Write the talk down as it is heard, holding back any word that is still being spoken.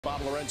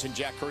Bob Lorenz and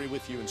Jack Curry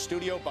with you in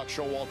studio. Buck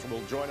Showalter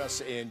will join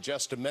us in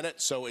just a minute.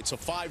 So it's a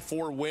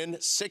 5-4 win,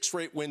 6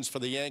 straight wins for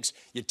the Yanks.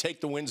 You take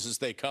the wins as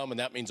they come, and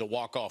that means a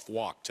walk-off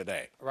walk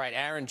today. Right,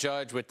 Aaron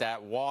Judge with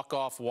that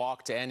walk-off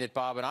walk to end it,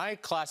 Bob. And I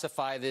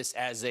classify this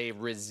as a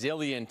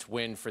resilient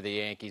win for the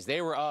Yankees.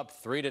 They were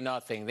up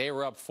 3-0. They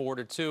were up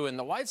 4-2, and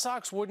the White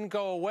Sox wouldn't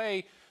go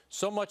away.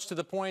 So much to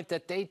the point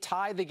that they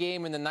tied the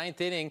game in the 9th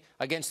inning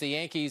against the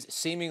Yankees'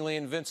 seemingly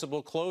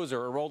invincible closer,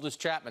 Aroldis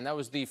Chapman. That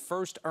was the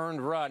first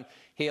earned run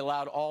he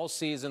allowed all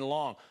season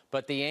long.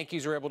 But the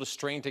Yankees were able to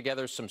string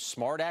together some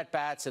smart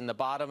at-bats in the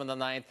bottom of the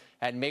 9th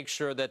and make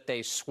sure that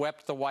they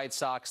swept the White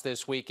Sox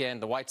this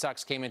weekend. The White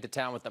Sox came into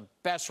town with the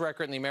best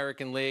record in the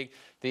American League.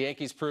 The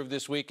Yankees proved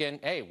this weekend,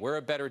 hey, we're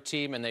a better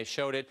team, and they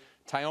showed it.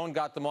 Tyone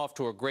got them off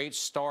to a great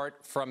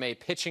start from a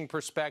pitching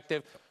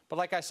perspective. But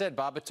like I said,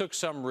 Bob, it took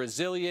some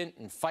resilient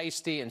and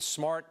feisty and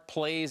smart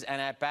plays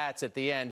and at-bats at the end